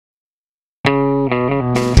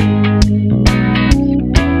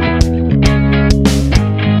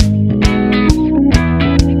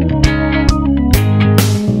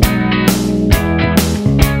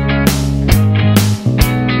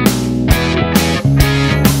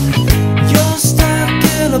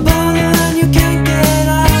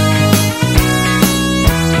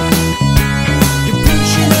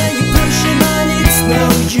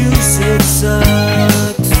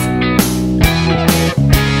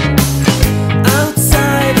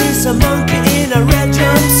a monkey in a red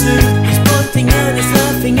jumpsuit. He's pointing and he's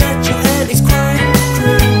laughing at you and he's quite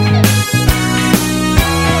cruel.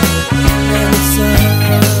 And it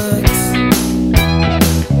sucks.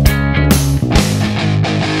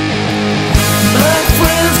 My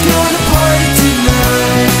friends gonna party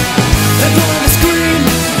tonight. They're gonna scream,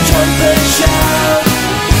 jump and shout.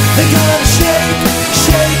 They're gonna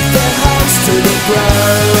shake their house to the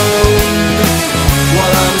ground,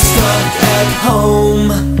 while I'm stuck at home.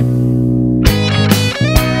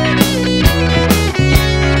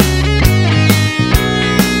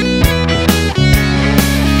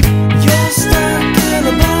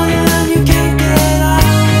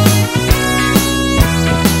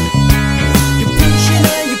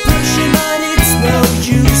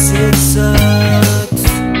 It sucks.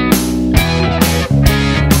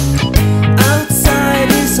 Outside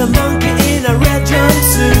is a monkey in a red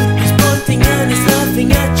jumpsuit. He's pointing and he's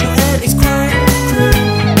laughing at you and he's quite cruel.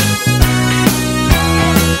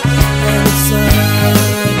 And it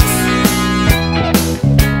sucks.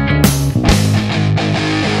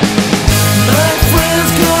 My friends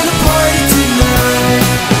gonna party tonight.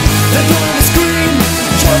 They're gonna scream,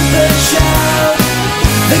 jump and shout.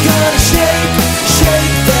 They're gonna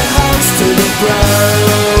shake their house to the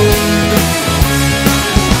ground.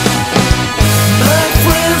 My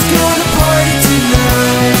friends gonna party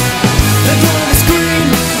tonight. They're gonna scream,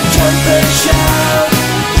 jump and shout.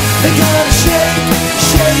 They're gonna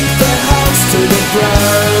shake their house to the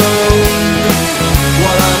ground,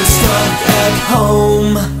 while I'm stuck at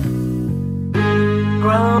home,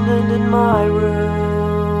 grounded in my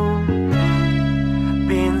room,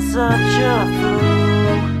 being such a fool.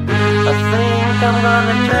 I think I'm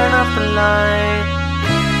gonna turn off the light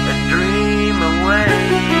and dream away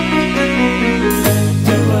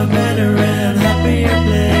to a better and happier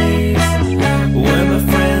place, where my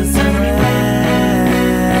friends are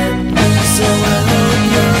at. So I hope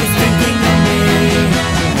you're thinking of me,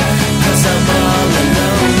 'cause I'm all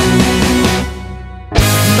alone.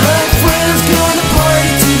 My friends gonna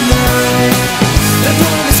party tonight. They're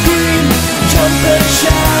gonna scream, jump and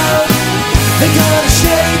shout. They're gonna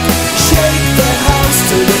shake their house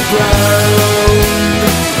to the ground.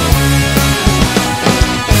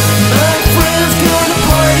 My friends gonna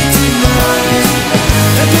party tonight.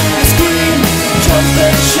 They're gonna scream, jump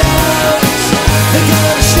and shout. They're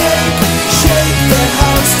gonna shake their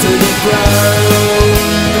house to the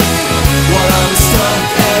ground, while I'm stuck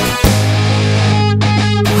at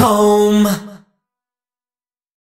home.